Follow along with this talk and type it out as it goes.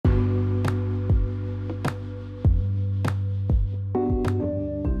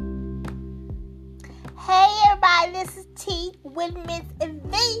Mrs. T with Miss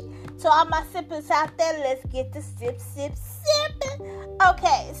V. To all my sippers out there, let's get the sipping.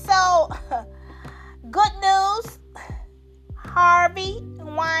 Okay, so good news. Harvey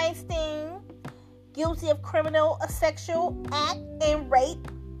Weinstein, guilty of criminal sexual act and rape.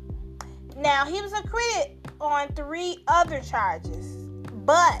 Now, he was acquitted on 3 other charges,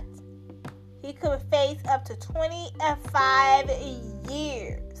 but he could face up to 25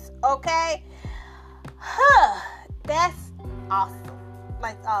 years. Okay? That's awesome.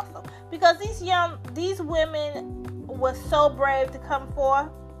 Like, awesome. Because these women were so brave to come forth.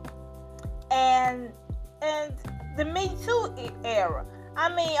 And the Me Too era. I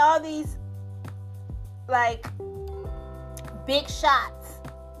mean, all these, like, big shots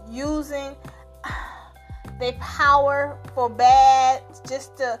using their power for bad,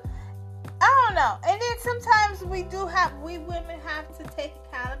 just to, I don't know. And then sometimes we women have to take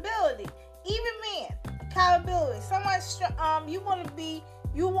accountability. Even men, accountability. So much, you want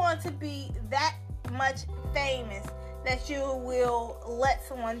to be that much famous that you will let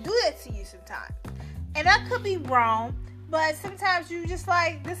someone do that to you sometimes. And that could be wrong, but sometimes you just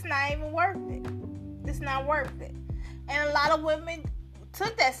like, this not even worth it. This not worth it. And a lot of women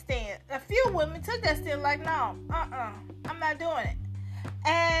took that stand. A few women took that stand like, no, I'm not doing it.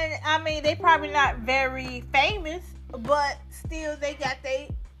 And, I mean, they probably not very famous, but still they got their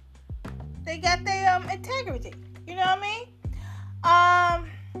integrity. You know what I mean?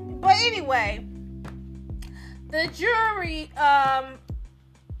 But anyway, the jury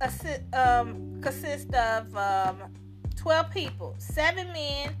consists of 12 people, 7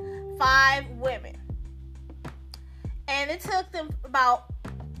 men, 5 women. And it took them about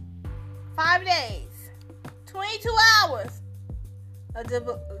 5 days, 22 hours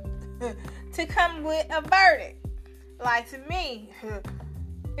to come with a verdict. Like, to me,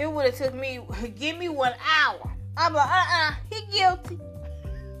 it would have took me, give me 1 hour. I'm like, he guilty.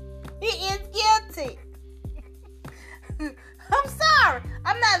 He is guilty. I'm sorry.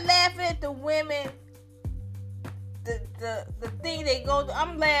 I'm not laughing at the women, the thing they go through.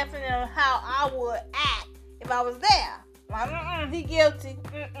 I'm laughing at how I would act if I was there. Like, he guilty.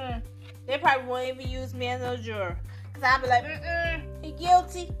 They probably won't even use me as a juror. Because I'd be like, he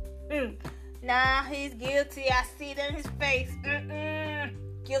guilty. Nah, he's guilty. I see it in his face.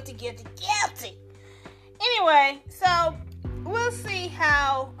 Guilty. Anyway, so we'll see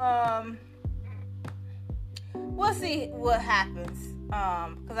how, we'll see what happens.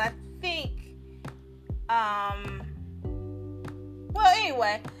 Because I think, well,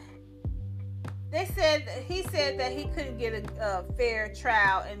 anyway, he said that he couldn't get a fair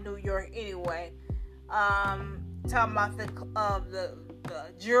trial in New York anyway. Talking about the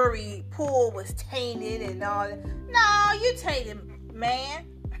jury pool was tainted and all that. No, you tainted, man.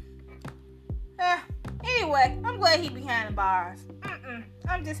 Anyway, I'm glad he behind the bars.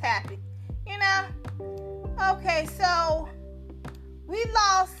 I'm just happy, you know. Okay, so we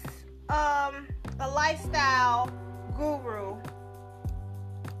lost a lifestyle guru,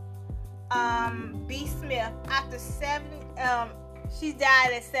 B. Smith, after she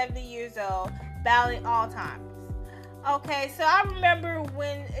died at 70 years old, battling Alzheimer's. Okay, so I remember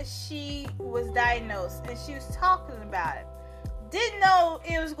when she was diagnosed and she was talking about it. Didn't know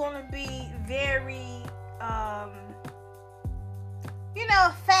it was going to be very,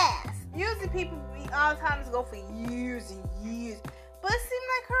 fast. Usually people Alzheimer's go for years and years, but it seemed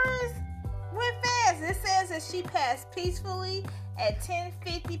like hers went fast. It says that she passed peacefully at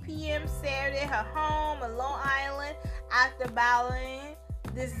 10:50 p.m. Saturday at her home in Long Island after battling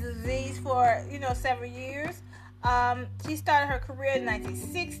this disease for, several years. She started her career in the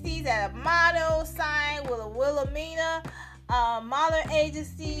 1960s at a model sign with a Wilhelmina modeling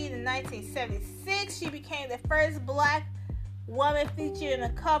agency. In 1976, she became the first black woman featured in the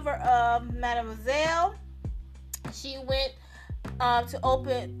cover of Mademoiselle. She went to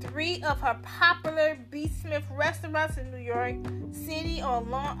open 3 of her popular B. Smith restaurants in New York City, on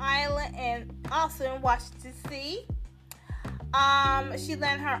Long Island, and also in Washington, D.C. She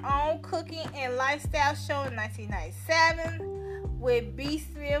landed her own cooking and lifestyle show in 1997 with B.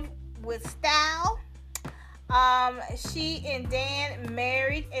 Smith with Style. She and Dan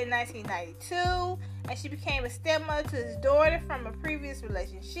married in 1992, and she became a stepmother to his daughter from a previous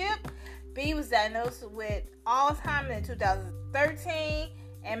relationship. B was diagnosed with Alzheimer's in 2013,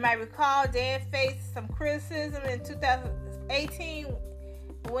 and might recall Dan faced some criticism in 2018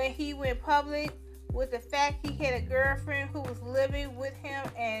 when he went public with the fact he had a girlfriend who was living with him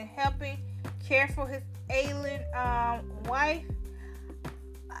and helping care for his ailing wife.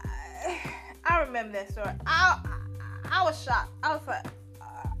 I remember that story. I was shocked. I was like,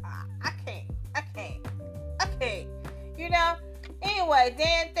 I can't. Anyway,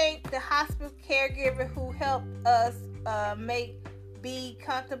 Dan thanked the hospital caregiver who helped us make Bee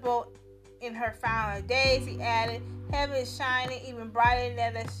comfortable in her final days. He added, "Heaven is shining even brighter now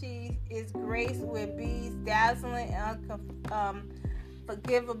that she is graced with Bee's dazzling and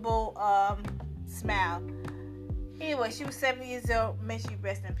unforgivable smile." Anyway, she was 70 years old. May she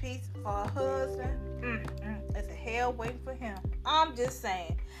rest in peace. For her husband, it's a hell waiting for him. I'm just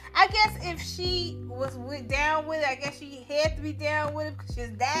saying. I guess if she was down with it, I guess she had to be down with it because she's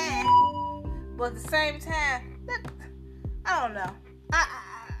dying. But at the same time, I don't know.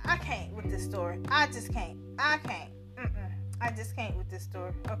 I can't with this story. I just can't. I can't. I just can't with this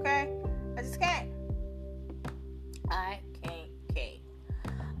story. Okay? I just can't. I can't.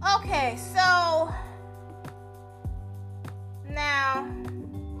 Okay, so now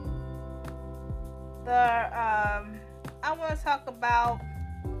I want to talk about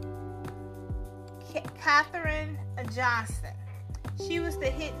Katherine Johnson. She was the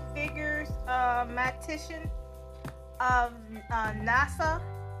Hidden Figures mathematician of NASA,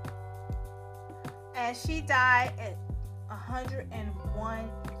 and she died at 101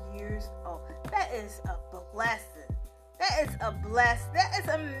 years old. That is a blessing. That is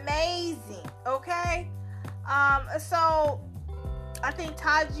amazing. Okay. So I think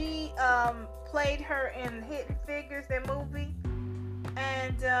Taji played her in Hidden Figures, that movie,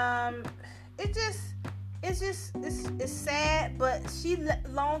 and it's sad, but she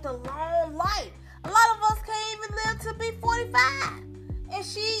lived a long life. A lot of us can't even live to be 45, and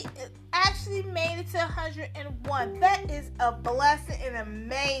she actually made it to 101. That is a blessing and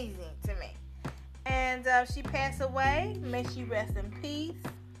amazing to me. And she passed away. May she rest in peace.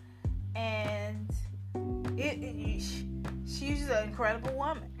 And she's an incredible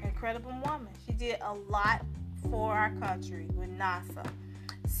woman. She did a lot for our country with NASA.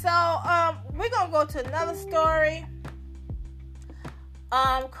 So we're gonna go to another story.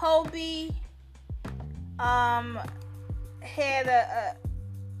 Kobe had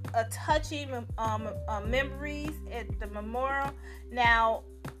a touching memories at the memorial. Now,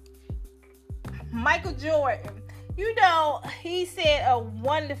 Michael Jordan, you know, he said a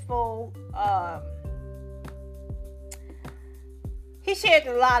wonderful. He shared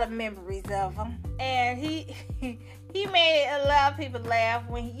a lot of memories of him, and he made a lot of people laugh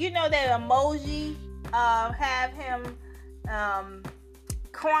when that emoji have him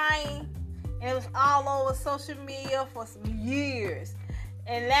crying, and it was all over social media for some years.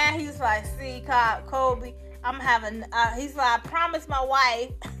 And now he's like, "See, Kobe, I'm having." He's like, "I promised my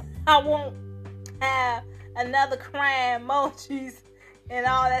wife I won't have another crying emojis and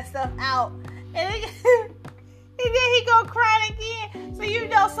all that stuff out." And then he gonna cry again. So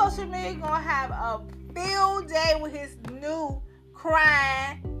social media gonna have a field day with his new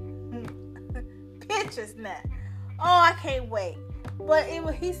crying pictures now. Oh, I can't wait. But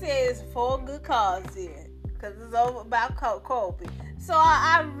he said it's for a good cause here, because it's over about Kobe. So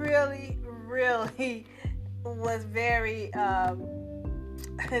I really was very.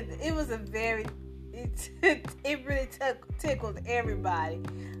 It was a very. It really tickled everybody.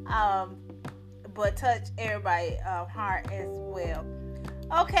 But touch everybody's heart as well.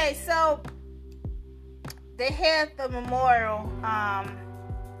 Okay, so they had the memorial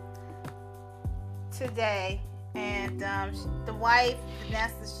today, and the wife,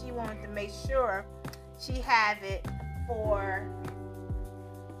 Vanessa, she wanted to make sure she had it for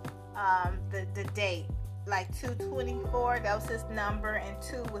the date, like 224. That was his number, and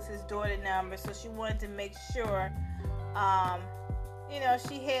 2 was his daughter number. So she wanted to make sure,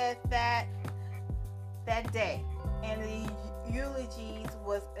 she had that day, and the eulogies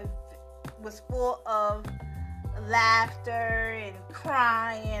was full of laughter and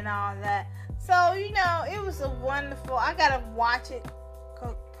crying and all that. So it was a wonderful. I gotta watch it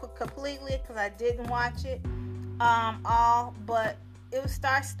completely because I didn't watch it all, but it was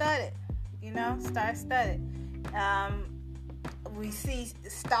star-studded. Star-studded. We see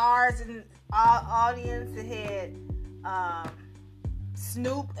stars in our audience. It had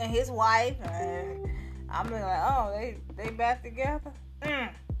Snoop and his wife. I'm like, oh, they back together?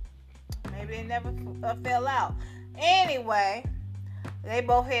 Maybe they never fell out. Anyway, they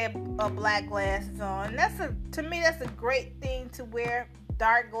both had black glasses on. To me, that's a great thing to wear,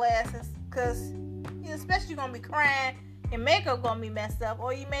 dark glasses, because especially you're gonna be crying, your makeup gonna be messed up,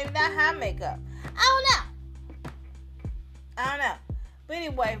 or you maybe not have makeup. I don't know. But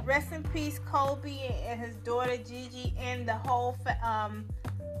anyway, rest in peace, Kobe and his daughter Gigi, and the whole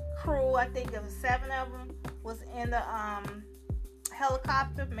crew. I think there was 7 of them was in the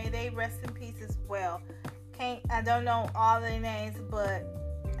helicopter. May they rest in peace as well. I don't know all their names, but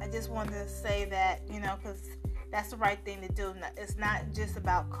I just wanted to say that, because that's the right thing to do. It's not just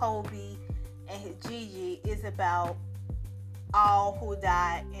about Kobe and his Gigi. It's about all who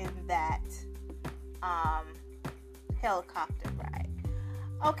died in that helicopter ride.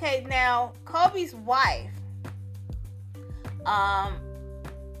 Okay, now Kobe's wife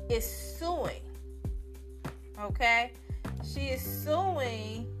is suing. Okay, she is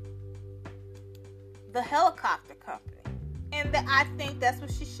suing the helicopter company, and I think that's what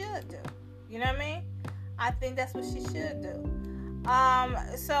she should do. You know what I mean? I think that's what she should do.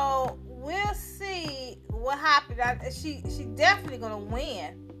 So we'll see what happens. She definitely gonna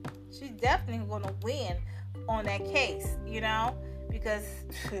win. She's definitely gonna win on that case. You know, because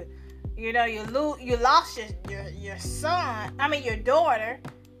you know you lost your son. I mean your daughter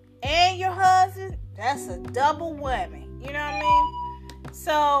and your husband. That's a double whammy. You know what I mean?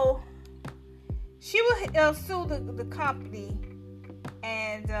 So she will sue the company,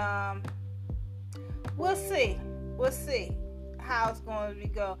 and we'll see. We'll see how it's going to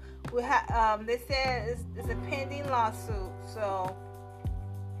go. They said it's a pending lawsuit, so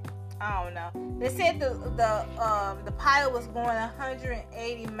I don't know. They said the pilot was going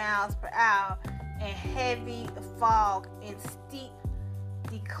 180 miles per hour in heavy fog and steep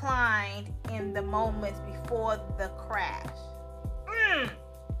decline in the moments before the crash.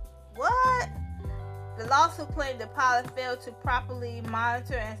 What? The lawsuit claimed the pilot failed to properly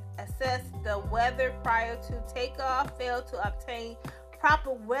monitor and assess the weather prior to takeoff, failed to obtain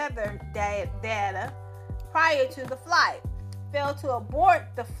proper weather data prior to the flight, failed to abort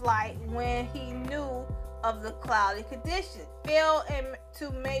the flight when he knew of the cloudy conditions, failed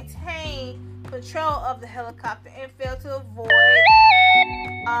to maintain control of the helicopter, and failed to avoid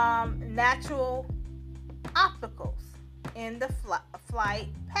natural obstacles in the flight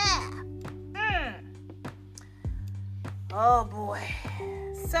path. Oh boy.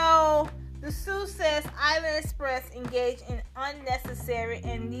 So the suit says Island Express engaged in unnecessary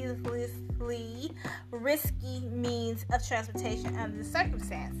and needlessly risky means of transportation under the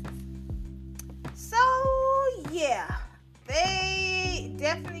circumstances. So yeah, they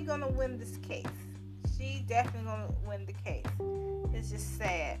definitely gonna win this case. She definitely gonna win the case. It's just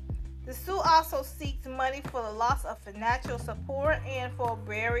sad. The suit also seeks money for the loss of financial support and for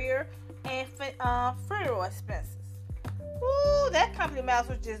burial and funeral expenses. Ooh, that company might as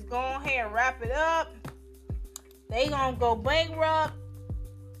well just go ahead and wrap it up. They gonna go bankrupt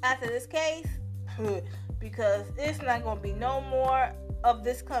after this case because it's not gonna be no more of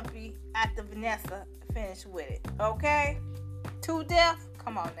this company after Vanessa finished with it. Okay? Too deaf?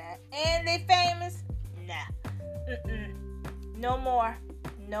 Come on now. And they famous? Nah. No more.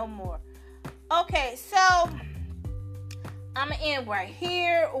 No more. Okay, so I'm gonna end right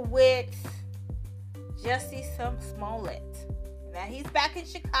here with Jussie Smollett. Now he's back in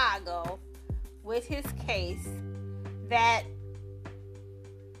Chicago with his case that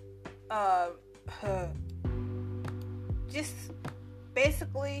just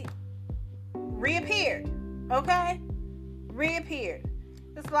basically reappeared. Okay? Reappeared.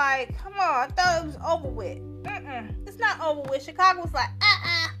 It's like, come on, I thought it was over with. It's not over with. Chicago was like,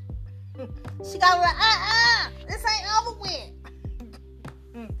 Chicago was like, this ain't over with.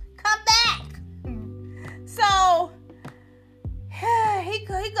 Come back. So he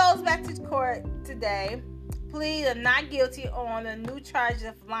goes back to court today, pleaded not guilty on a new charge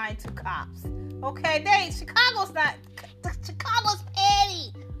of lying to cops. Okay, Chicago's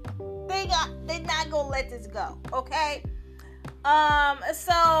petty. They not gonna let this go. Okay.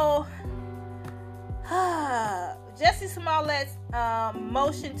 So Jussie Smollett's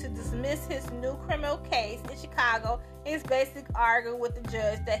motion to dismiss his new criminal case in Chicago is basically arguing with the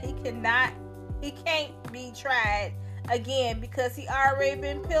judge that he can't be tried again because he already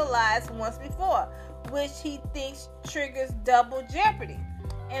been penalized once before, which he thinks triggers double jeopardy.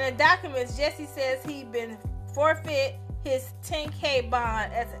 In the documents, Jussie says he been forfeit his $10,000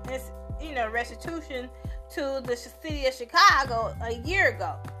 bond as restitution to the city of Chicago a year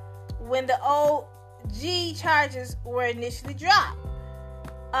ago when the OG charges were initially dropped.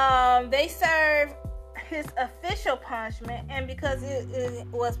 They served his official punishment, and because it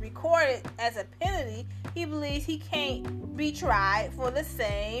was recorded as a penalty, he believes he can't be tried for the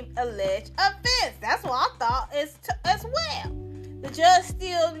same alleged offense. That's what I thought as well. The judge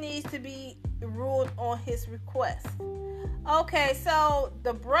still needs to be ruled on his request. Okay, so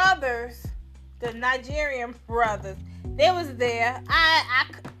the brothers, the Nigerian brothers, they was there. I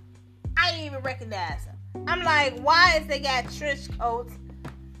didn't even recognize them. I'm like, why is they got trench coats,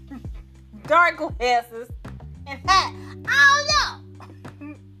 dark glasses, and hat? I don't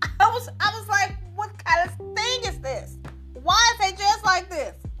know. I was like, what kind of thing is this? Why is they dressed like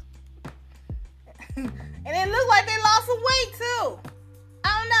this? And it looked like they lost some weight too. I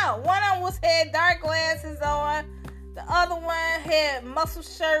don't know. One of them had dark glasses on. The other one had muscle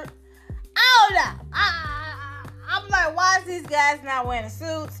shirt. I don't know. I'm like, why is these guys not wearing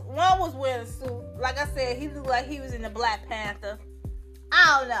suits? One was wearing a suit. Like I said, he looked like he was in the Black Panther.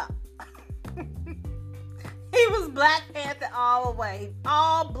 I don't know. He was Black Panther all the way.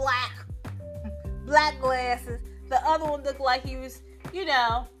 All black. Black glasses. The other one looked like he was,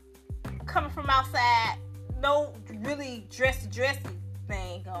 coming from outside. No really dressy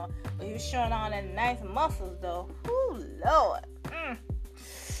thing going. But he was showing all that nice muscles though. Ooh, Lord.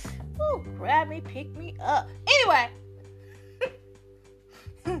 Ooh, grab me, pick me up. Anyway,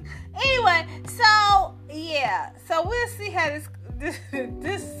 so we'll see how this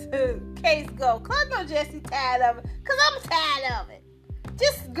case go. Cause I know Jesse tired of it. Cause I'm tired of it.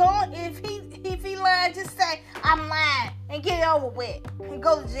 Just go if he lying, just say I'm lying and get it over with and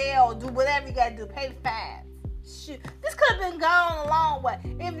go to jail or do whatever you gotta do. Pay the fines. Shoot, this could have been gone a long way.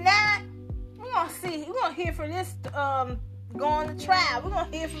 If not, we're gonna see. We're gonna hear from this. Going to trial. We're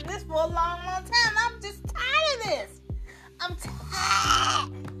going to hear from this for a long time. I'm just tired of this. I'm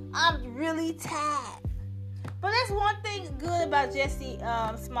tired. I'm really tired. But that's one thing good about Jesse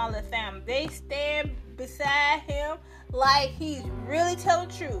Smollett family. They stand beside him like he's really telling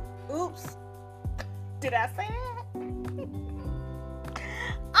the truth. Oops. Did I say that?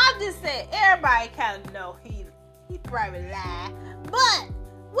 I'm just saying, everybody kind of know he probably lied. But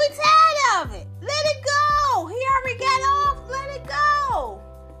we're tired of it. Let it go. He already got off. Let it go.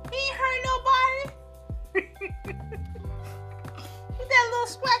 He ain't hurt nobody. He got a little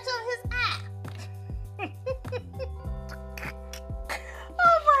scratch on his eye.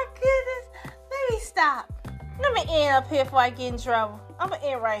 Oh my goodness. Let me stop. Let me end up here before I get in trouble. I'm going to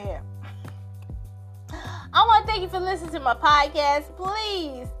end right here. I want to thank you for listening to my podcast.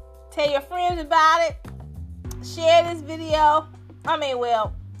 Please tell your friends about it. Share this video.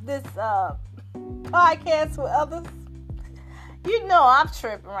 This podcast with others. I'm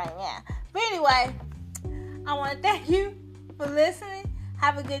tripping right now. But anyway, I want to thank you for listening.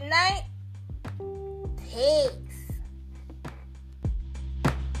 Have a good night. Peace.